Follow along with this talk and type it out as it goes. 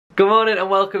Good morning and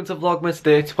welcome to Vlogmas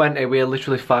Day 20. We are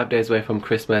literally 5 days away from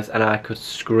Christmas and I could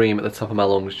scream at the top of my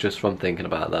lungs just from thinking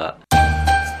about that.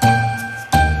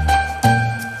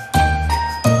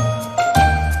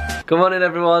 Good morning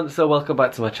everyone, so welcome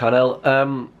back to my channel.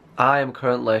 I am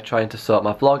currently trying to sort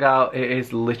my vlog out. It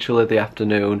is literally the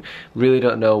afternoon. Really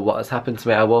don't know what has happened to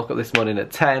me. I woke up this morning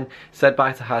at 10, said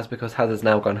bye to Haz because Haz has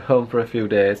now gone home for a few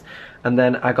days, and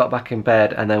then I got back in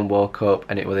bed and then woke up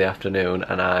and it was the afternoon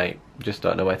and I just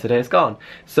don't know where today's gone.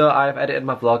 So I've edited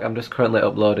my vlog, I'm just currently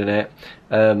uploading it.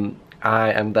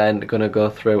 I am then gonna go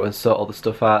through and sort all the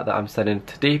stuff out that I'm sending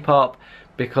to Depop,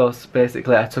 because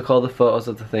basically I took all the photos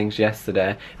of the things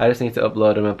yesterday. I just need to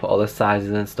upload them and put all the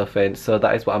sizes and stuff in, so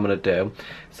that is what I'm going to do.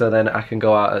 So then I can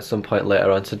go out at some point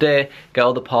later on today, get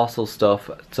all the parcel stuff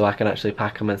so I can actually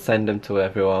pack them and send them to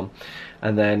everyone,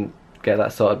 and then get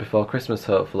that sorted before Christmas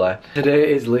hopefully.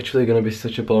 Today is literally going to be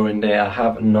such a boring day. I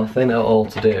have nothing at all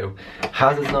to do.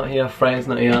 Haz is not here, Freya's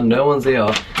not here, no one's here.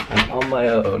 I'm on my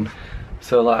own.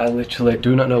 So like I literally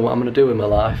do not know what I'm going to do with my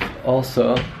life.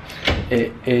 Also,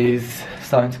 it is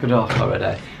starting to go dark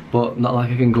already, but not like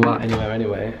I can go out anywhere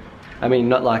anyway. I mean,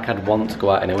 not like I'd want to go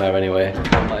out anywhere anyway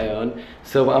on my own.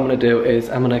 So what I'm going to do is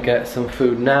I'm going to get some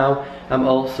food now. I'm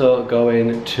also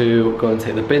going to go and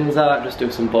take the bins out, just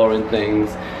do some boring things.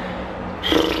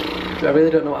 I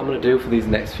really don't know what I'm going to do for these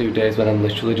next few days when I'm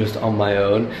literally just on my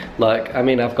own. Like, I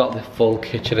mean, I've got the full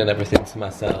kitchen and everything to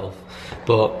myself,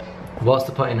 but what's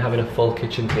the point in having a full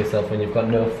kitchen to yourself when you've got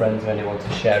no friends or anyone to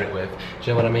share it with?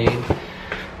 Do you know what I mean?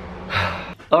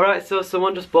 Alright, so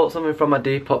someone just bought something from my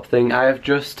Depop thing. I have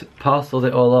just parcelled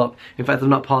it all up. In fact, I've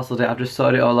not parcelled it, I've just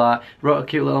sorted it all out, wrote a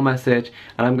cute little message,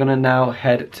 and I'm gonna now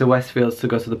head to Westfields to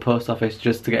go to the post office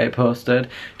just to get it posted.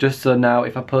 Just so now,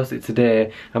 if I post it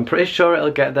today, I'm pretty sure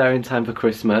it'll get there in time for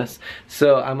Christmas.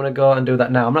 So I'm gonna go and do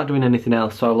that now. I'm not doing anything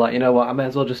else, so I'm like, you know what, I may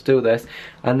as well just do this.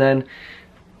 And then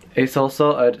it's all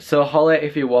sorted. So Holly,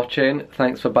 if you're watching,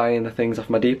 thanks for buying the things off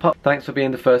my Depop. Thanks for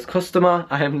being the first customer.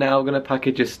 I am now going to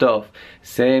package your stuff.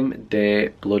 Same day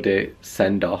bloody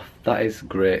send off. That is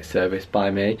great service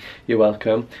by me. You're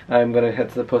welcome. I'm going to head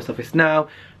to the post office now,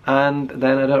 and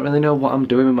then I don't really know what I'm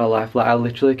doing with my life. Like, I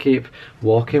literally keep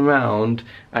walking around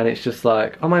and it's just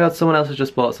like, oh my god, someone else has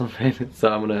just bought something. So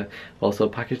I'm going to also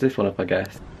package this one up, I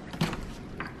guess.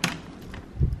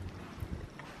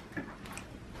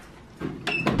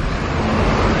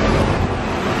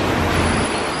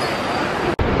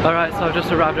 Alright, so I've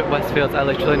just arrived at Westfields. I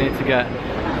literally need to get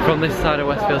from this side of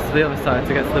Westfields to the other side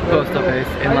to get to the post office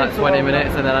in like 20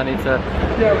 minutes, and then I need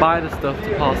to buy the stuff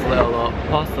to parcel it all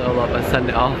up and send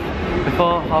it off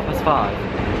before 5:30.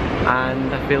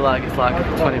 And I feel like it's like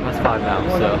 5:20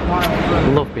 now, so I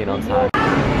love being on time.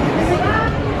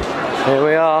 Here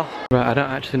we are. Right, I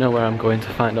don't actually know where I'm going to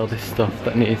find all this stuff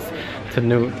that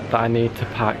I need to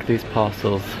pack these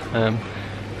parcels.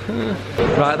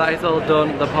 Right, that is all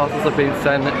done. The parcels have been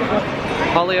sent.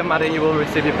 Holly and Maddie, you will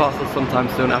receive your parcels sometime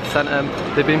soon. I've sent them,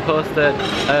 they've been posted.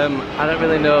 I don't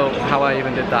really know how I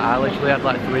even did that. I literally had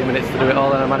like 3 minutes to do it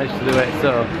all and I managed to do it,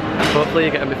 so hopefully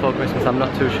you get them before Christmas. I'm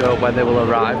not too sure when they will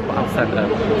arrive, but I've sent them,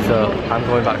 so I'm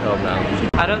going back home now.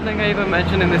 I don't think I even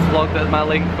mentioned in this vlog that my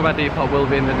link for my Depop will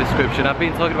be in the description. I've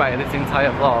been talking about it this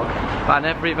entire vlog, but I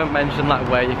never even mentioned like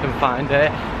where you can find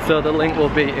it, so the link will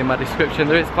be in my description.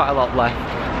 There is quite a lot left,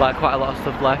 like quite a lot of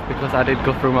stuff left, because I did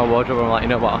go through my wardrobe and I'm like, you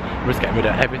know what, I'm just getting rid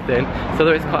of everything. So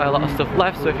there is quite a lot of stuff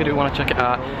left, so if you do want to check it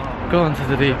out, go onto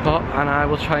the Depop and I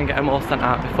will try and get them all sent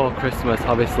out before Christmas,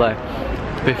 obviously.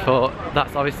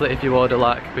 That's obviously if you order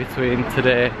like between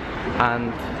today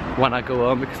and when I go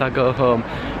home, because I go home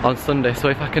on Sunday, so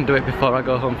if I can do it before I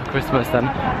go home for Christmas, then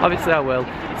obviously I will.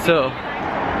 So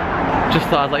just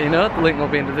thought I'd let you know, the link will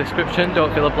be in the description.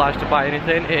 Don't feel obliged to buy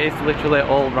anything. It is literally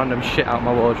all random shit out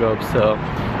my wardrobe, so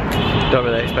don't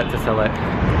really expect to sell it.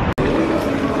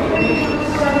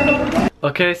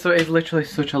 Okay, so it's literally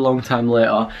such a long time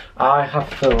later. I have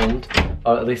filmed,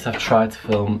 or at least I've tried to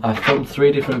film. I've filmed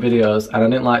 3 different videos and I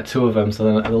didn't like 2 of them, so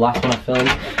then the last one I filmed,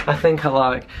 I think I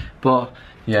like, but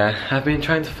yeah, I've been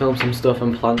trying to film some stuff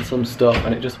and plan some stuff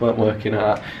and it just weren't working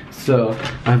out. So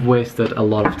I've wasted a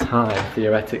lot of time,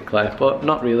 theoretically, but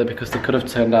not really, because they could have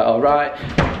turned out alright.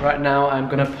 Right now I'm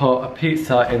gonna put a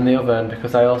pizza in the oven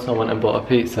because I also went and bought a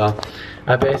pizza.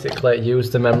 I basically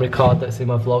used the memory card that's in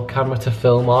my vlog camera to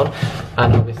film on,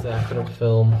 and obviously I couldn't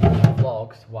film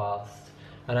vlogs whilst,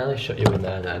 and I only shut you in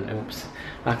there then, oops.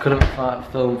 I couldn't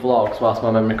film vlogs whilst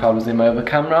my memory card was in my other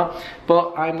camera,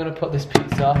 but I'm gonna put this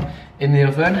pizza in the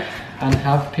oven and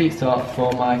have pizza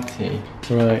for my tea.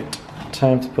 Right,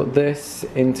 time to put this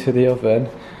into the oven.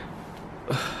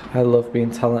 I love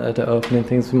being talented at opening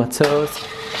things with my toes.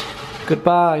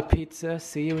 Goodbye, pizza.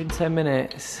 See you in 10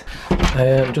 minutes.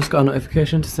 I just got a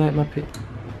notification to say my pizza.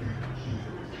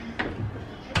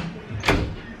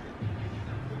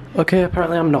 Okay,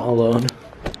 apparently I'm not alone.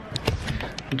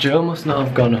 Joe must not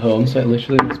have gone home, so it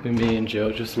literally must be me and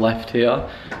Joe just left here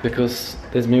because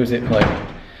there's music playing.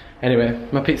 Anyway,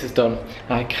 my pizza's done.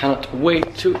 I cannot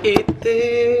wait to eat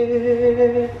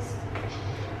this.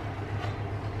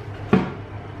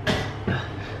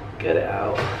 Get it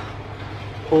out.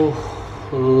 Oh,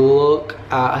 look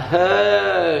at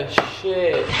her.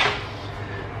 Shit.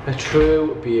 A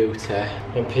true beauty.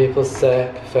 When people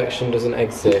say perfection doesn't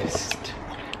exist,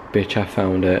 bitch, I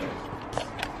found it.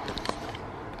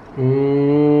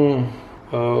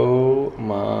 Oh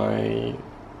my.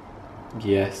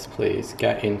 Yes, please,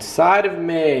 get inside of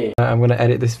me. I'm gonna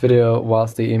edit this video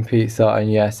whilst eating pizza,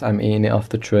 and yes, I'm eating it off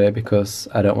the tray because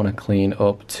I don't want to clean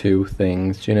up two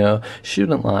things, you know,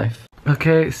 student life.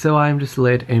 Okay, so I'm just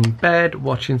laid in bed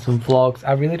watching some vlogs.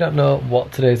 I really don't know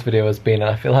what today's video has been, and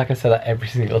I feel like I say that every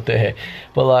single day,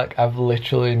 but like I've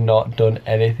literally not done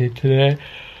anything today.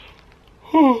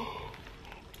 I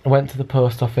went to the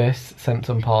post office, sent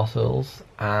some parcels,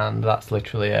 and that's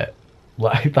literally it.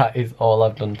 Like, that is all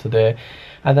I've done today.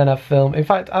 And then I've filmed, in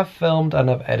fact I've filmed and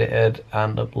I've edited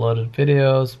and uploaded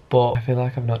videos, but I feel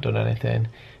like I've not done anything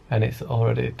and it's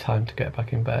already time to get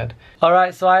back in bed.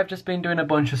 Alright, so I've just been doing a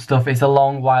bunch of stuff. It's a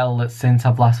long while since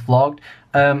I've last vlogged.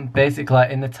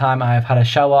 Basically in the time I have had a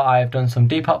shower, I have done some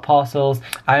DEPOP parcels.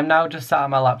 I am now just sat at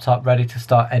my laptop ready to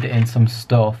start editing some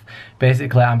stuff.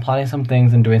 Basically I'm planning some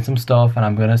things and doing some stuff, and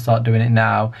I'm going to start doing it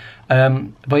now.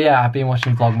 But yeah, I've been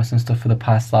watching vlogmas and stuff for the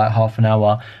past like half an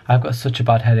hour. I've got such a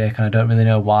bad headache and I don't really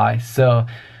know why, so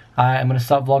I'm going to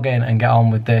start vlogging and get on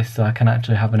with this so I can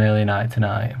actually have an early night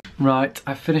tonight. Right,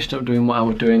 I've finished up doing what I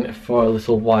was doing for a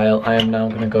little while. I am now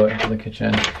going to go into the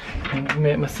kitchen and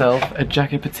make myself a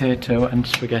jacket potato and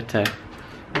spaghetti.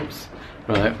 Oops.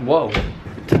 Right, whoa.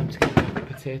 Time to get the jacket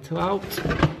potato out.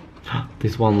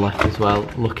 There's one left as well.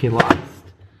 Lucky last.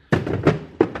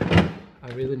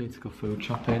 I really need to go food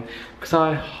shopping because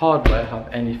I hardly have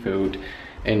any food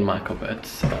in my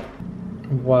cupboards.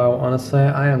 Wow, honestly,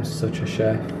 I am such a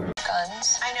chef.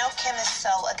 Guns. I know Kim is so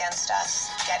against us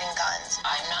getting guns.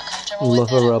 I'm not comfortable with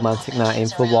it. Love a romantic night in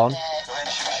for one. Go ahead and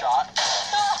shoot a shot.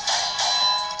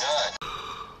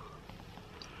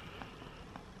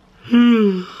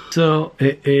 Done. So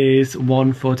it is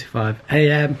 1:45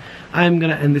 AM. I'm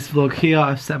gonna end this vlog here.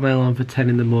 I've set my alarm for 10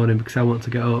 in the morning because I want to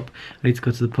get up. I need to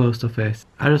go to the post office.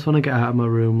 I just want to get out of my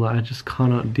room. Like, I just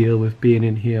cannot deal with being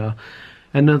in here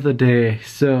another day.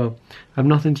 So I've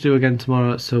nothing to do again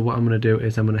tomorrow, so what I'm going to do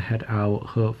is I'm going to head out,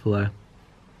 hopefully,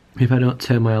 if I don't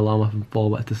turn my alarm off and fall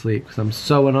back to sleep because I'm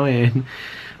so annoying.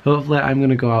 Hopefully I'm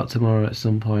going to go out tomorrow at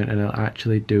some point and I'll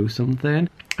actually do something.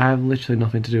 I have literally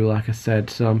nothing to do, like I said,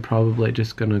 so I'm probably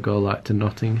just going to go like to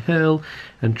Notting Hill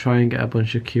and try and get a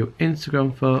bunch of cute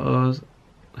Instagram photos.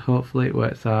 Hopefully it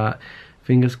works out.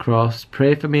 Fingers crossed.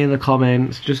 Pray for me in the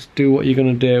comments. Just do what you're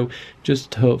gonna do.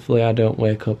 Just hopefully I don't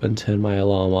wake up and turn my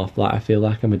alarm off. Like, I feel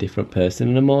like I'm a different person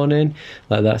in the morning.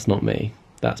 Like, that's not me.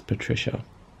 That's Patricia.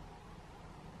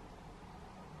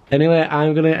 Anyway,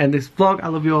 I'm gonna end this vlog. I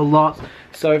love you all lots.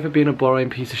 Sorry for being a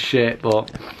boring piece of shit, but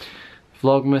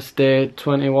Vlogmas day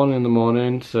 21 in the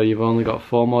morning, so you've only got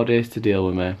 4 more days to deal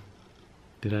with me.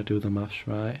 Did I do the maths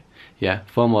right? Yeah,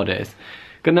 4 more days.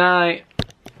 Good night.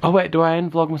 Oh wait, do I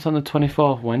end Vlogmas on the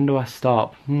 24th? When do I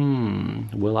stop?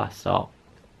 Will I stop?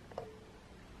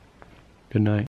 Good night.